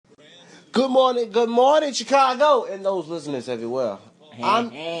Good morning, Chicago, and those listeners everywhere.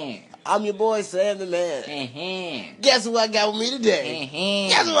 I'm your boy Sam the Man. Guess who I got with me today?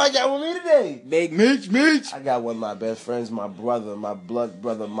 Guess who I got with me today? Big Meech. I got one of my best friends, my brother, my blood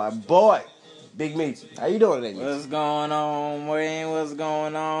brother, my boy, Big Meechi. How you doing today, Meechi? What's going on, man? What's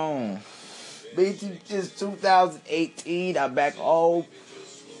going on? Meechi, it's 2018. I'm back home.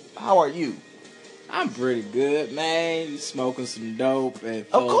 How are you? I'm pretty good, man. Smoking some dope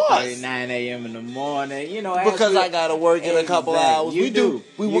at Of course. 9 a.m. in the morning. You know, Because I gotta work in a couple hours. We do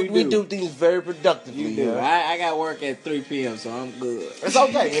things very productively. You do. Yeah. I got work at 3 p.m., so I'm good. It's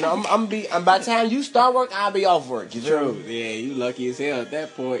okay. You know, I'm by the time you start work, I'll be off work. You feel me? Yeah, you lucky as hell at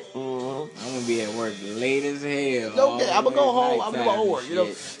that point. Mm-hmm. I'm gonna be at work late as hell. Okay, I'm gonna go home. I'm gonna go home work. You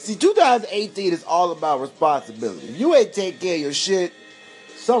know, see, 2018 is all about responsibility. If you ain't take care of your shit,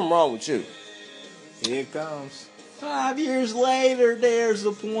 something wrong with you. Here it comes. 5 years later, there's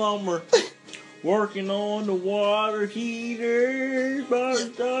a plumber working on the water heater.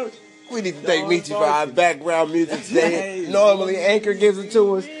 We need to thank Meechi for our background music today. Normally, Anchor gives it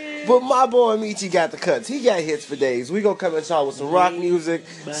to us. But my boy Meechi got the cuts. He got hits for days. We gonna come and talk with some rock music,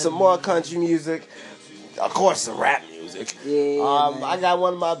 some more country music, of course, some rap music. Yeah, I got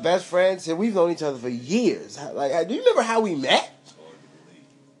one of my best friends, and we've known each other for years. Like, do you remember how we met?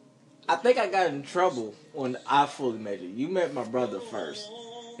 I think I got in trouble when I fully met you. You met my brother first,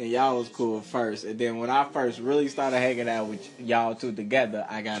 and y'all was cool first. And then when I first really started hanging out with y'all two together,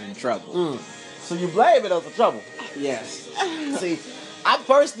 I got in trouble. So you blame it on for trouble? Yes. See, I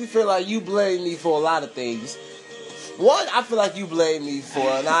personally feel like you blame me for a lot of things. One, I feel like you blame me for,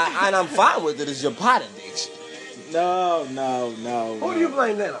 and I'm fine with it, is your pot addiction. No. Who do you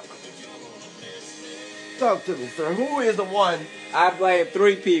blame that on? Talk to me, sir. Who is the one? I blame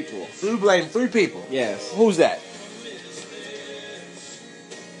 3 people. You blame 3 people? Yes. Who's that?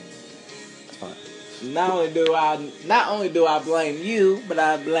 That's fine. Not only do I blame you, but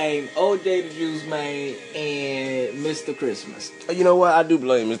I blame OJ the Juice Man and Mr. Christmas. You know what? I do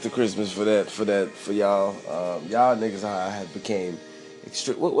blame Mr. Christmas for y'all. Y'all niggas have became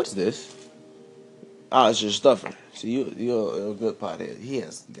extreme. What's this? Oh, it's your stuffer. So you're a good pothead. He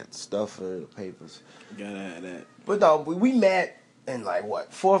got the stuffer, the papers. Gotta have that. But no, we met in like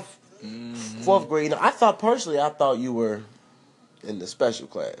what, fourth grade. I thought you were in the special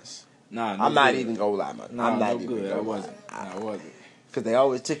class. Nah, no I'm not good. even gonna lie, man. Nah, I'm not no even good. gonna I lie. wasn't. I wasn't. Cause they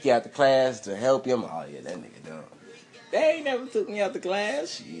always took you out the class to help you. Oh yeah, that nigga dumb. They ain't never took me out the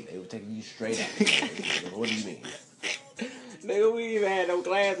class. Shit, they were taking you straight out. What do you mean? Nigga, we even had no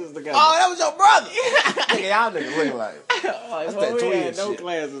classes together. Oh, that was your brother. Nigga, y'all niggas looking like. That's that we had no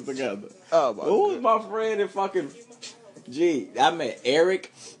classes together. Oh my. Who was my friend in fucking G? I met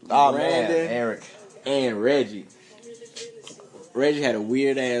Eric, Oh Brandon, man, Eric, and Reggie. Reggie had a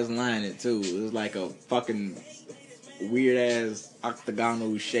weird ass lining too. It was like a fucking weird ass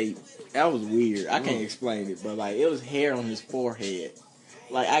octagonal shape. That was weird. I can't explain it, but like it was hair on his forehead.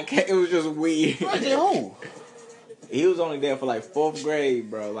 Like I can't. It was just weird. Reggie who? He was only there for like 4th grade,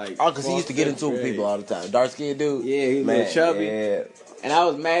 bro. Like, cause he used to get into it with people all the time. Dark skinned dude. Yeah, he was a little chubby. Yeah. And I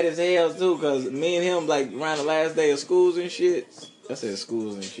was mad as hell too, cause me and him like around the last day of schools and shit. I said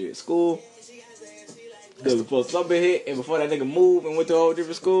schools and shit. School. Before something hit and before that nigga moved and went to a whole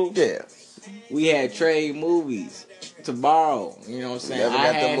different school. Yeah. We had trade movies to borrow. You know what I'm saying? Never I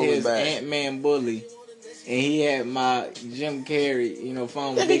got had them movies his back. Ant-Man bully. And he had my Jim Carrey,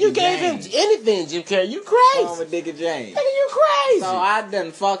 phone with Nigga, Dick you and gave him James. anything, Jim Carrey. You Phone crazy. with Dick and James. Nigga, you crazy. So I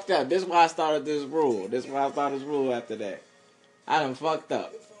done fucked up. This is why I started this rule. After that. I done fucked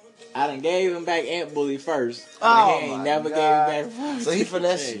up. I done gave him back Ant Bully first. Oh, he ain't my never God. gave him back. So he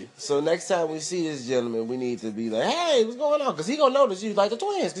finessed you. So next time we see this gentleman, we need to be like, hey, what's going on? Because he going to notice you like the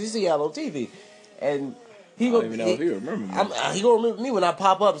twins because he see y'all on TV. And he I don't even know if he remember me. He going to remember me when I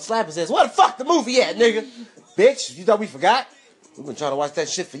pop up and slap and says, where the fuck the movie at, nigga? Bitch, you thought we forgot? We've been trying to watch that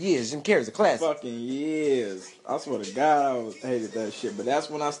shit for years. Jim Carrey's a classic. Fucking years. I swear to God, I hated that shit. But that's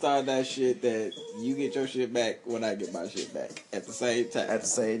when I started that shit that you get your shit back when I get my shit back. At the same time. At the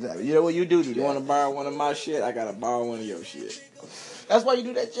same time. You know what you do You want to borrow one of my shit? I got to borrow one of your shit. That's why you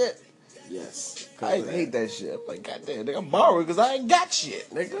do that shit? Yes. I hate that shit. I'm like, goddamn, nigga, I'm borrowing because I ain't got shit,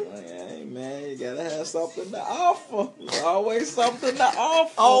 nigga. Hey, man, you gotta have something to offer. There's always something to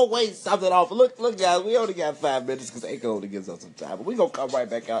offer. Always something to offer. Look, guys, we only got 5 minutes because Anchor only gives us some time. But we gonna come right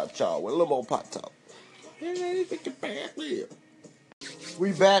back out, y'all, with a little more pot talk. We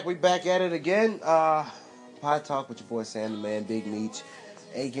back at it again. Pot talk with your boy Sam the Man, Big Meech.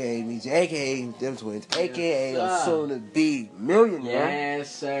 aka Meechi, aka them twins, aka Yes, a soon-to-be millionaire.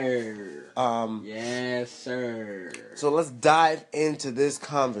 Yes, sir. Yes, sir. So let's dive into this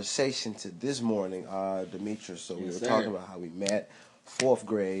conversation to this morning, Demetrius. So we Yes, were sir. talking about how we met, 4th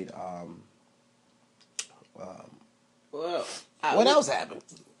grade. Well, What else happened?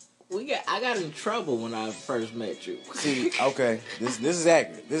 I got in trouble when I first met you. See, okay, this is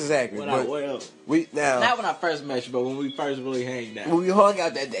accurate. This is accurate. Not when I first met you, but when we first really hanged out. when we hung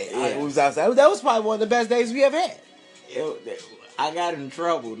out that day, Yeah. we was outside. That was probably one of the best days we ever had. I got in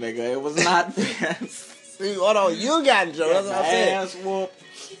trouble, nigga. It was not See, hold on, you got in trouble. That's what I'm saying. ass whoop.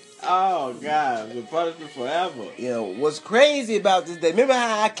 Oh God, the punishment forever. You know what's crazy about this day? Remember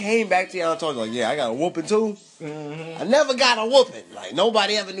how I came back to you and I told you, like, yeah, I got a whooping too. Mm-hmm. I never got a whooping. Like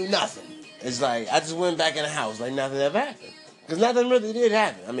nobody ever knew nothing. It's like I just went back in the house like nothing ever happened because nothing really did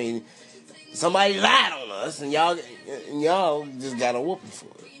happen. I mean, somebody lied on us and y'all just got a whooping for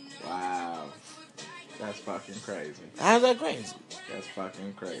it. Wow, that's fucking crazy. How's that crazy? That's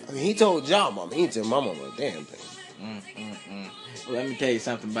fucking crazy. I mean, he told y'all mama. He didn't tell my mama a damn thing. Well, let me tell you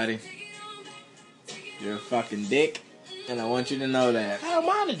something, buddy. You're a fucking dick, and I want you to know that. How am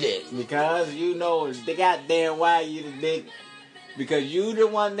I the dick? Because you know the goddamn why you the dick. Because you the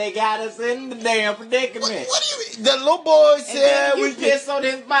one that got us in the damn predicament. What do you mean? The little boy said you pissed on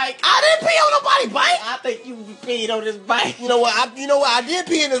his bike. I didn't pee on nobody's bike. I think you peed on his bike. You know what? I did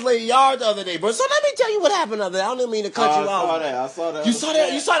pee in this lady's yard the other day, bro. So let me tell you what happened the other day. I don't mean to cut you off. I saw that. You saw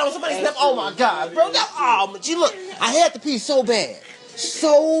that? You saw that on somebody's snap? Oh my God, bro! But you look, I had to pee so bad.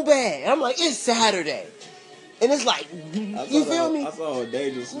 I'm like, it's Saturday, and it's like, you feel me? I saw a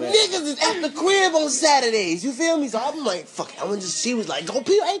dangerous snap. Niggas is at the crib on Saturdays. You feel me? So I'm like, fuck it. She was like, go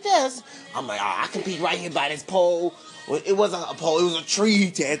pee right there. I'm like, I can pee right here by this pole. Well, it wasn't a pole. It was a tree,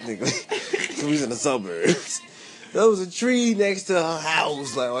 technically. We was in the suburbs. There was a tree next to her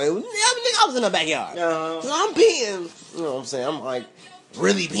house. Like, I was in the backyard. So I'm peeing. You know what I'm saying? I'm like,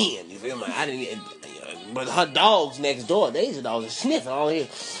 really peeing. You feel me? I didn't get... But her dogs next door, they dogs are sniffing all here.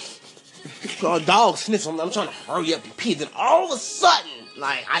 Her dog sniffs. I'm trying to hurry up and pee. Then all of a sudden,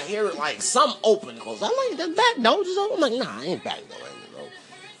 like, I hear it like something open. Close. I'm like, the back door just open. I'm like, nah, I ain't back door.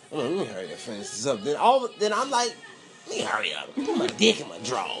 I'm like, let me hurry the fences up. Then I'm like, let me hurry up. Put my dick in my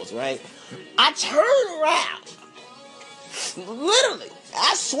drawers, right? I turn around. Literally,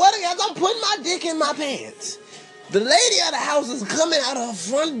 I swear to God, I'm putting my dick in my pants. The lady of the house is coming out of her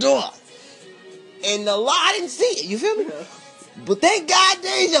front door. And I didn't see it, you feel me? But thank God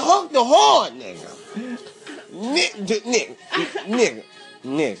they just hooked the horn, nigga.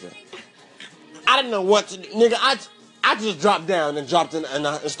 Nigga. I didn't know what to do. Nigga, I just dropped down and dropped in and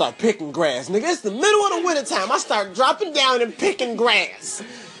started picking grass. Nigga, it's the middle of the winter time. I start dropping down and picking grass.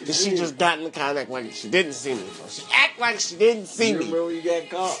 And she just got in the car and act like she didn't see me. She act like she didn't see me. Remember when you got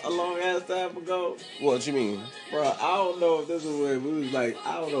caught a long ass time ago? What you mean? Bro, I don't know if this was when we was like,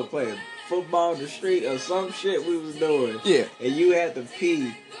 I don't know, playing football in the street or some shit we was doing. Yeah. And you had to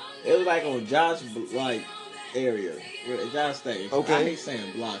pee. It was like on Josh area. Josh State. Okay. I hate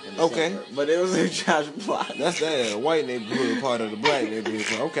saying block in the Okay. suburb, but it was in Josh block. That's that white neighborhood part of the black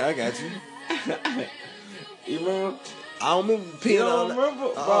neighborhood. Okay, I got you. You remember? I don't remember You peeing don't on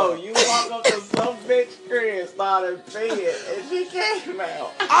remember? Bro, you walk up to some bitch crib and started peeing, and she came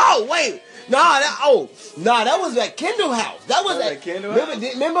out. Oh, wait. That was at Kendall House. That was at Kendall House?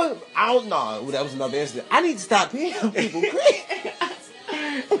 House? Remember? I don't know. That was another incident. I need to stop peeing on people's crib.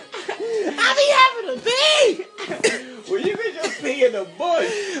 I be having to pee. Well, you can just pee in the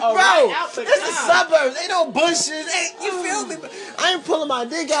bush. Bro, Right out the it's the car. suburbs. Ain't no bushes. You feel me? I ain't pulling my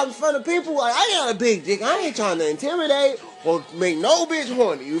dick out in front of people. Like, I got a big dick. I ain't trying to intimidate or make no bitch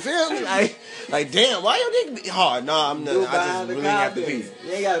horny. You feel me? Like damn, why your dick be hard? Nah, I'm not. I just really have to pee.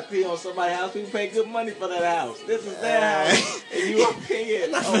 You ain't got to pee on somebody's house. People pay good money for that house. This is their house. And you are peeing.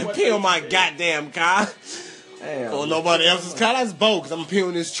 I'm not gonna pee on my goddamn car. Damn. Or nobody else's car. That's both. Cause I'm peeing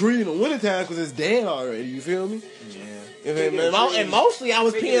on this tree in the wintertime because it's dead already. You feel me? And mostly I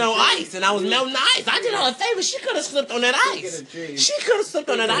was peeing on ice and I was melting the ice. I did her a favor. She could have slipped on that ice. She could have slipped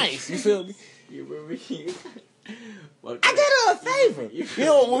on that ice. You feel me? You remember you? I did her a favor. You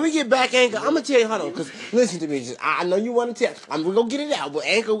know, when we get back, Anchor, I'm going to tell you, hold on, because listen to me. I know you want to tell. We're going to get it out, but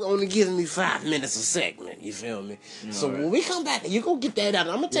Anchor only gives me 5 minutes a segment. You feel me? So when we come back, you're going to get that out.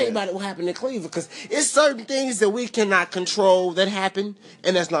 I'm going to tell you about what happened in Cleveland, because it's certain things that we cannot control that happen,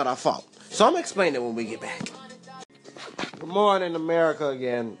 and that's not our fault. So I'm going to explain it when we get back. Good morning, America,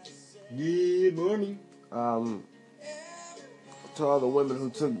 again. Good morning. To all the women who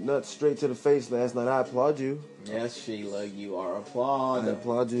took nuts straight to the face last night, I applaud you. Yes, Sheila, you are I applauded.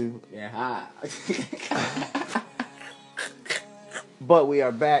 applaud you. Yeah, hi. But we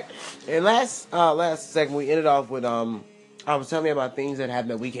are back. And last segment we ended off with I was telling you about things that happen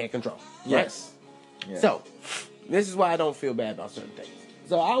that we can't control. Right? Yes. Yes. So this is why I don't feel bad about certain things.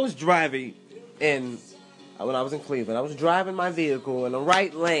 So I was driving when I was in Cleveland. I was driving my vehicle in the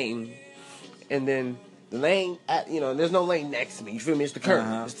right lane, and then the lane there's no lane next to me. You feel me? It's the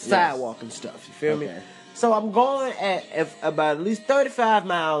curb, it's the sidewalk and stuff. You feel me? So I'm going at about at least 35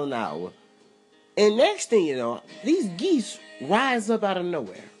 miles an hour, and next thing you know, these geese rise up out of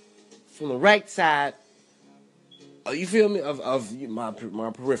nowhere from the right side. You feel me? Of my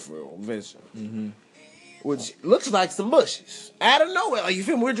peripheral vision, which looks like some bushes out of nowhere. Like, you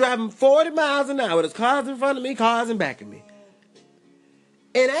feel me? We're driving 40 miles an hour. There's cars in front of me, cars in back of me,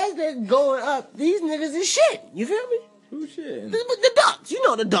 and as they're going up, these niggas is shit. You feel me? Who shit? The ducks. You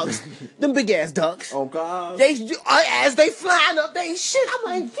know the ducks. Them big ass ducks. Oh God. As they flying up, they shit. I'm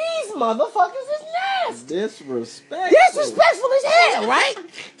like, these motherfuckers is nasty. Disrespectful As hell, right?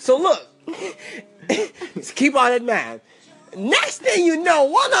 So look, keep all that in mind. Next thing you know,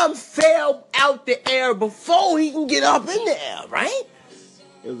 one of them fell out the air before he can get up in the air, right?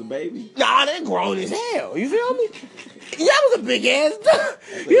 It was a baby? Nah, they're grown as hell. You feel me? That was a big ass duck.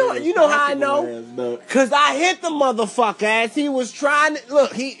 You know how I know? Because I hit the motherfucker as he was trying to...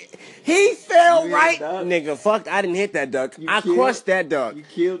 Look, he fell right... Nigga, fuck, I didn't hit that duck. I crushed that duck. You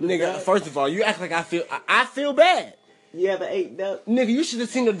killed the nigga, duck? First of all, you act like I feel bad. You ever ate duck? Nigga, you should have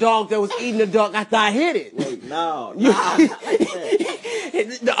seen the dog that was eating the duck after I hit it. Wait, no. The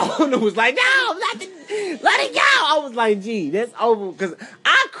owner was like, no, let it go. I was like, gee, that's over. Because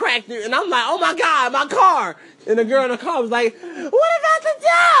I cracked it, and I'm like, oh my God, my car. And the girl in the car was like, what about the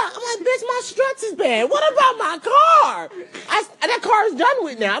duck? I'm like, bitch, my struts is bad. What about my car? That car is done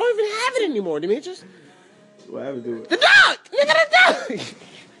with now. I don't even have it anymore, Demetrius. What happened to it? The duck! Nigga, the duck!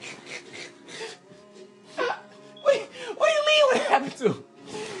 What do you mean what happened to him?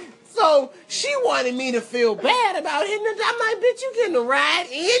 So she wanted me to feel bad about hitting the duck. I'm like, bitch, you getting a ride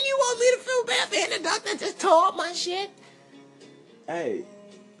and you want me to feel bad for hitting the duck that just tore up my shit? Hey.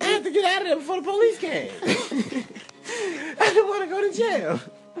 I had to get out of there before the police came. I didn't want to go to jail.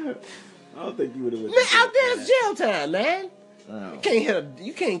 I don't think you would have. Man, out there it's jail time, man. Oh.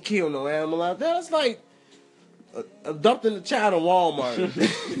 You can't kill no animal out there. It's like adopting a child in Walmart.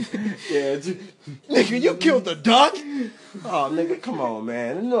 Yeah. Nigga, you killed the duck? Oh, nigga, come on,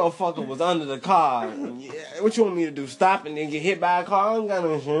 man. This motherfucker was under the car. What you want me to do? Stop and then get hit by a car? I don't got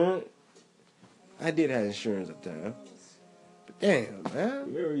no insurance. I did have insurance at the time. But damn,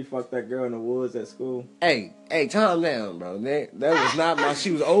 man. Remember you fucked that girl in the woods at school? Hey, calm down, bro. That was not my...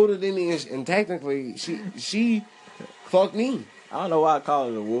 She was older than me, and technically, she fucked me. I don't know why I call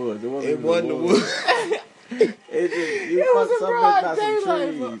it the woods. It wasn't the woods. It was a broad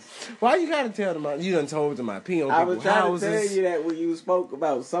daylight. Why you gotta tell them? You done told them my pee on I people's was trying houses. to tell you that when you spoke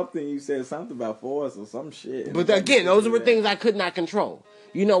about something, you said something about forest or some shit. But again, those were things I could not control.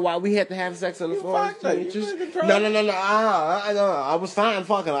 You know why we had to have sex in the forest? No. I was fine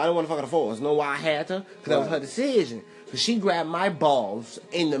fucking her. I didn't want to fuck in the forest. You know why I had to? Because that was her decision. Because she grabbed my balls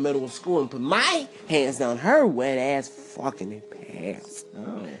in the middle of school and put my hands down her wet ass fucking pants.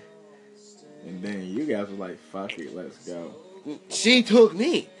 Oh. And then you guys were like, fuck it, let's go. She took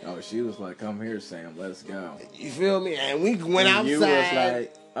me. Oh, she was like, come here, Sam, let's go. You feel me? And we went outside. You was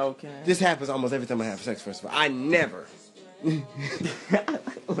like, okay. This happens almost every time I have sex, first of all. I never.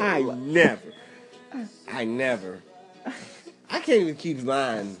 I can't even keep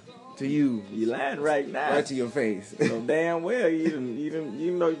lying to you. You lying right now. Right to your face. So damn well you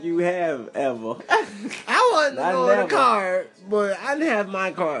know you have ever. I wasn't on the car, but I didn't have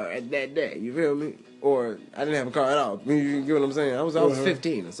my car at that day. You feel me? Or I didn't have a car at all. You get what I'm saying? I was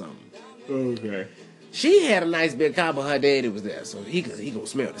 15 or something. Okay. She had a nice big car, but her daddy was there, so he gonna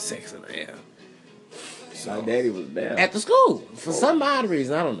smell the sex in the air. So my daddy was there at the school for some odd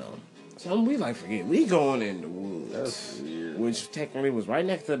reason. I don't know. So we like forget. We going in the woods. That's weird. Which technically was right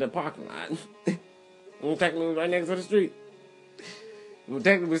next to the parking lot. Technically was right next to the street. Well,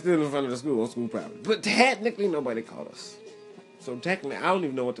 technically we're still in front of the school on school property. But technically nobody called us. So technically I don't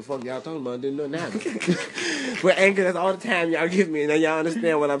even know what the fuck y'all talking about. Didn't know nothing. But Anchor, that's all the time y'all give me, and now y'all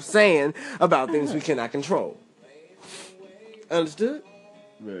understand what I'm saying about things we cannot control. Understood?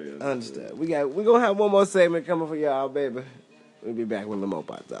 Very understood. We're gonna have one more segment coming for y'all, baby. We'll be back when the mo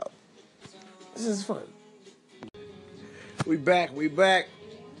pops out. This is fun. We back.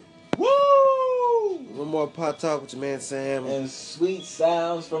 Woo! One more pot talk with your man Sam. And sweet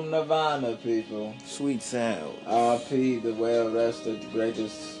sounds from Nirvana, people. Sweet sound. R.P. the well-rested,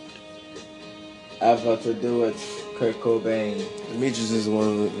 greatest ever to do it, Kurt Cobain. Demetrius is the one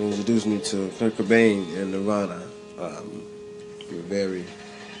who introduced me to Kurt Cobain and Nirvana. You're very,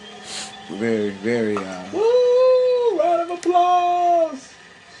 very, Woo! Round of applause.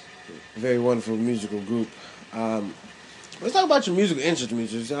 very wonderful musical group. Let's talk about your musical interest,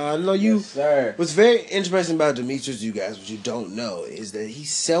 Demetrius. I know you. Yes, sir. What's very interesting about Demetrius, you guys, what you don't know, is that he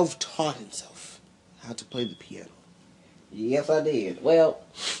self-taught himself how to play the piano. Yes, I did. Well,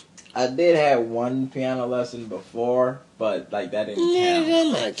 I did have one piano lesson before, but like that didn't count.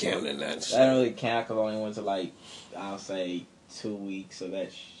 I'm not counting that shit. That didn't really count because I only went to like, I'll say 2 weeks of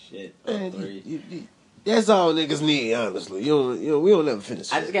that shit. Or Man, 3. that's all niggas need, honestly. We don't never finish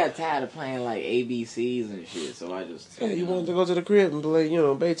shit. I just got tired of playing like ABCs and shit, so I just. Yeah, you wanted to go to the crib and play,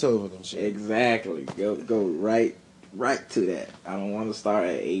 Beethoven and shit. Exactly. Go right to that. I don't want to start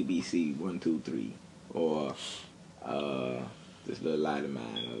at ABC 1, 2, 3 or this little light of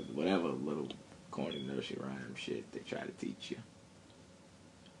mine or whatever little corny nursery rhyme shit they try to teach you.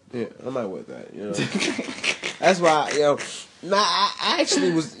 Yeah, I'm not with that. That's why, I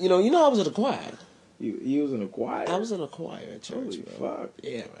actually was, I was in a choir. You was in a choir? I was in a choir at church. Holy fuck.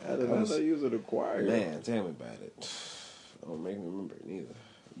 Yeah, man. I did not know you was in a choir. Man, tell me about it. Don't make me remember it neither.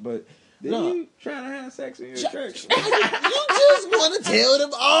 But Did you try to have sex in your church? You just want to tell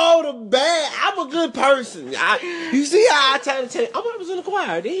them all the bad. I'm a good person. You see how I try to tell you, I was in the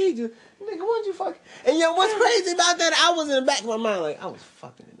choir. Then he just, nigga, what'd you fuck? And what's crazy about that, I was in the back of my mind like, I was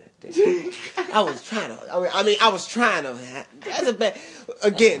fucking in that dick. I was trying to, that's a bad,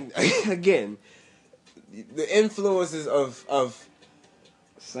 again, the influences of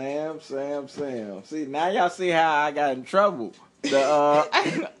Sam. See, now y'all see how I got in trouble.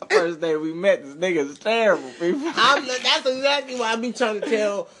 The first day we met, this nigga's terrible, people. That's exactly why I be trying to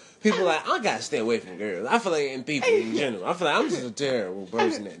tell people, like, I gotta stay away from girls. I feel like, in people in general, I feel like I'm just a terrible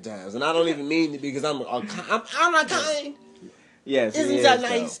person at times, and I don't even mean it because I'm not kind. Yes, Isn't that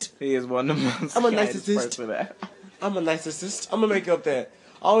nice? Though. He is one of the most. I'm a narcissist. I'm a narcissist. I'm gonna make up that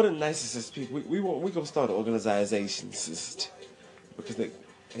all the narcissist people. We gonna start an organization, because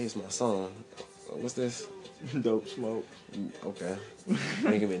here's my song. What's this? Dope smoke. Okay,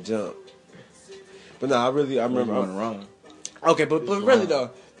 making me jump. But no, I remember. I'm wrong. Okay, but really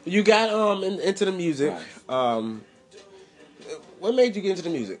though, you got into the music. Right. What made you get into the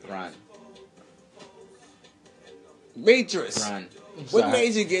music? Ron. Beatrice. Ron. What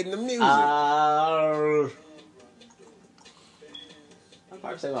made you get into music? I'd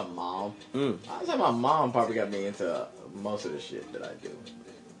probably say my mom. I'd say my mom probably got me into most of the shit that I do.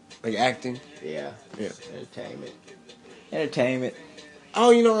 Like acting? Yeah. Yeah. Entertainment.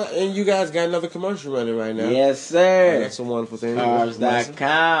 Oh, and you guys got another commercial running right now. Yes, sir. Oh, that's a wonderful thing.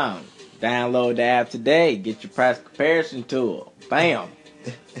 Cars.com. Download the app today. Get your price comparison tool. Bam.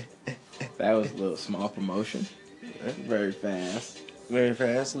 That was a little small promotion. Very fast. Very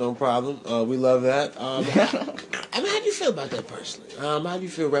fast, no problem. We love that. I mean, how do you feel about that personally? How do you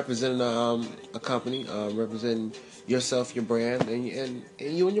feel representing a company, representing yourself, your brand, and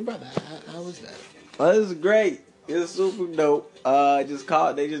you and your brother? How was that? Well, this is great. It's super dope.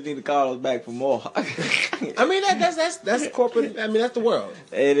 They just need to call us back for more. I mean, that's corporate. I mean, that's the world.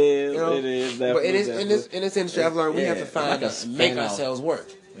 It is. It is. But in this industry, I've learned we have to find make ourselves work.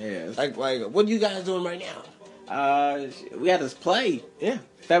 Yeah. Like, what are you guys doing right now? We had this play. Yeah.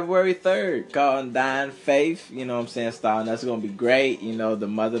 February 3rd called Undying Faith. You know what I'm saying? Starring. That's going to be great. The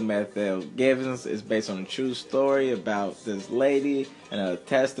mother, Methel Givens, is based on a true story about this lady and her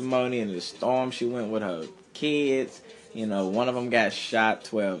testimony and the storm she went with her kids. One of them got shot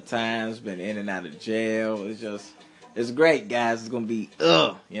 12 times, been in and out of jail. It's great, guys. It's going to be, It's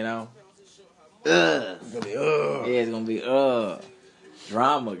gonna be, Yeah, it's going to be,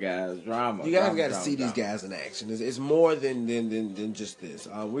 drama, guys. Drama. You guys got to see these guys in action. It's more than just this.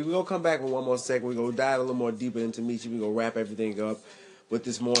 We're going to come back with one more second. We're going to dive a little more deeper into Meechi. We're going to wrap everything up with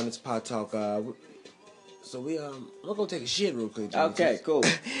this morning's Pot Talk. So we're going to take a shit real quick. Okay, cool.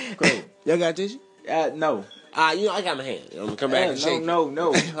 Y'all got tissue? No. I got my hand. I'm going to come back and shake No.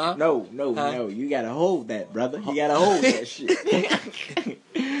 Huh? No. You got to hold that, brother. You got to hold that shit.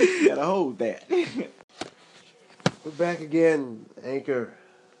 You got to hold that. We're back again, Anchor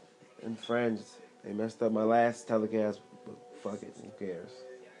and friends. They messed up my last telecast, but fuck it, who cares?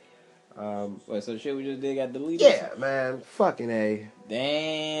 Wait, so the shit we just did got deleted? Yeah, man, fucking A.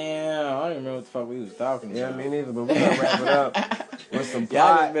 Damn, I don't even remember what the fuck we was talking about. Yeah, me neither, but we're gonna wrap it up with some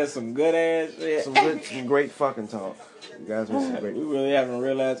Y'all just been some good ass shit. Some great fucking talk. You guys been some great. We really having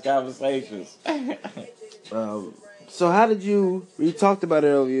real ass conversations. So how did we talked about it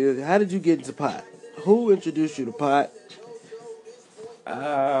earlier, how did you get into pot? Who introduced you to pot?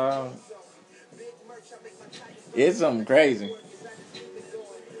 It's something crazy.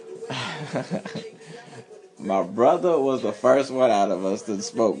 My brother was the first one out of us to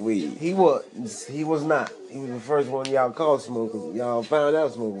smoke weed. He was not. He was the first one y'all called smoking. Y'all found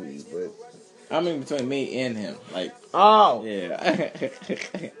out smoking weed, but I mean between me and him. Like, oh yeah.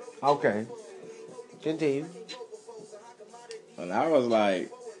 okay. Continue. And I was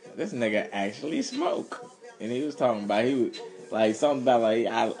like, this nigga actually smoke. And he was talking about, he was like, something about, like,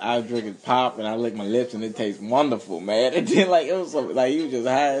 I was drinking pop and I lick my lips and it tastes wonderful, man. And then, like, it was something, like, he was just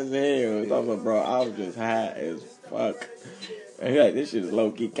high as hell. I was like, bro, I was just high as fuck. And he's like, this shit is low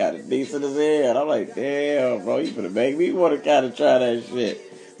key kind of decent as hell. And I'm like, damn, bro, you finna make me want to kind of try that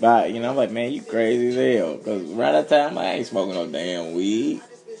shit. But, you know, I'm like, man, you crazy as hell. Because around that time, I ain't smoking no damn weed.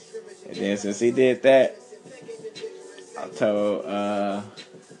 And then since he did that, I told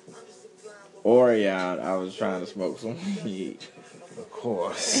Orion I was trying to smoke some weed. Of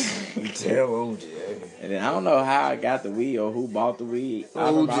course. You tell OJ. And then I don't know how I got the weed or who bought the weed.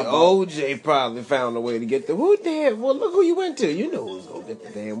 OJ probably found a way to get the who damn. Well, look who you went to. You know who's gonna get the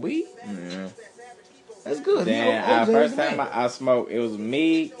damn weed. Yeah. That's good. Then first time I smoked, it was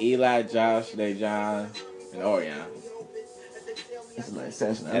me, Eli, Josh, Dejan, and Orion. It's a nice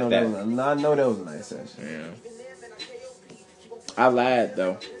session. I know that was a nice session. Yeah. I lied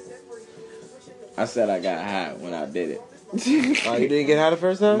though. I said I got high when I did it. Oh, you didn't get high the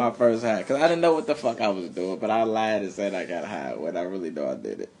first time? My first high. Because I didn't know what the fuck I was doing, but I lied and said I got high when I really know I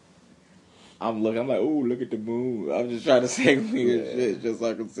did it. I'm like, ooh, look at the moon. I'm just trying to say weird shit just so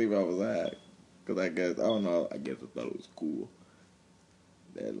I could see if I was high. Because I don't know, I guess I thought it was cool.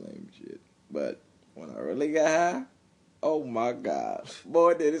 That lame shit. But when I really got high, oh my God.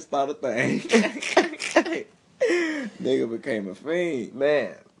 Boy, did it start a thing. Nigga became a fiend.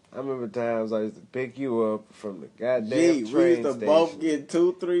 Man, I remember times I used to pick you up from the goddamn train we used to station. both get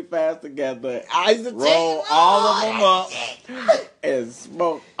 2-3 fast together. I used to roll all of them up and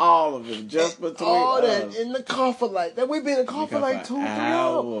smoke all of them just between all us. that in the car for like that. We've been in the car for like 2-3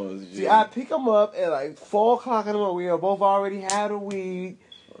 hours. G. See, I pick them up at like 4 o'clock in the morning. We are both already had a weed.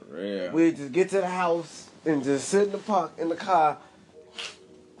 For real. We just get to the house and just sit in the park in the car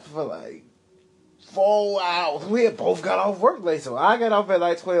for like 4 hours. We had both got off work late, so I got off at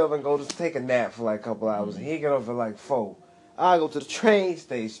like 12 and go to take a nap for like a couple hours. And he got off at like 4. I go to the train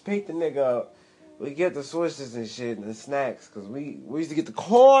station, pick the nigga up. We get the switches and shit and the snacks, because we used to get the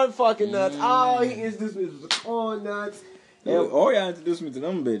corn fucking nuts. Oh, he introduced me to the corn nuts. And Orion introduced me to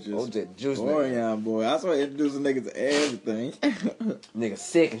them bitches. OJ juice Orion, boy. I started introducing niggas to everything. Nigga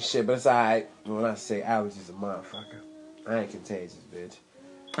sick and shit, but it's alright. When I say allergies a motherfucker, I ain't contagious, bitch.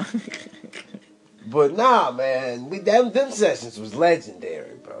 But nah, man, them sessions was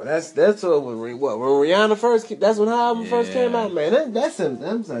legendary, bro. That's what when Rihanna first. That's when her album first came out, man. Them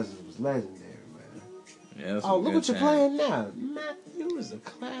sessions was legendary, man. Yeah, oh, look what you're playing now, Matt. You was a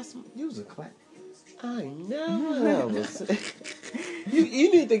class. I never was.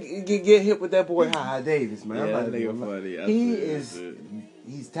 you need to get hip with that boy, Hi Davis, man. Yeah, that nigga funny.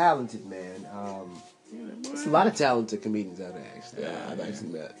 He's talented, man. There's a lot of talented comedians out there. Actually, I've actually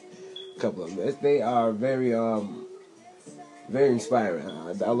met a couple of them. They are very inspiring.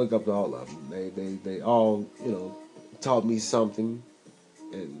 I look up to all of them. They all taught me something,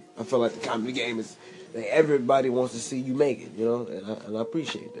 and I feel like the comedy game is that everybody wants to see you make it, and I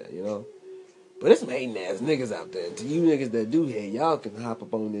appreciate that, But there's some hating ass niggas out there. To you niggas that do hate, y'all can hop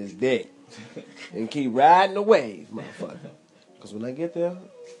up on this dick and keep riding the wave, motherfucker. Because when I get there,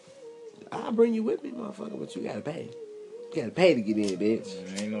 I'll bring you with me, motherfucker, but you gotta pay. You gotta pay to get in,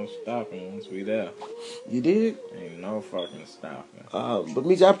 bitch. Ain't no stopping once we there. You did? Ain't no fucking stopping. But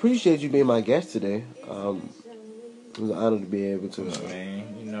Meechi, I appreciate you being my guest today. It was an honor to be able to.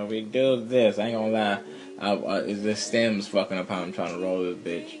 Man, we do this. I ain't gonna lie. It's the stems fucking up how I'm trying to roll this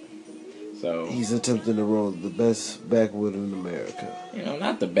bitch. So he's attempting to roll the best backwood in America.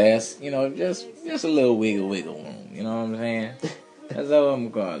 Not the best. Just a little wiggle room. You know what I'm saying? That's what I'm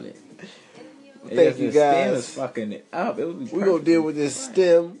gonna call it. Thank you, guys. Stem is fucking it up. It would be we're gonna deal with this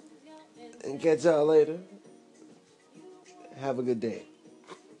stem and catch y'all later. Have a good day.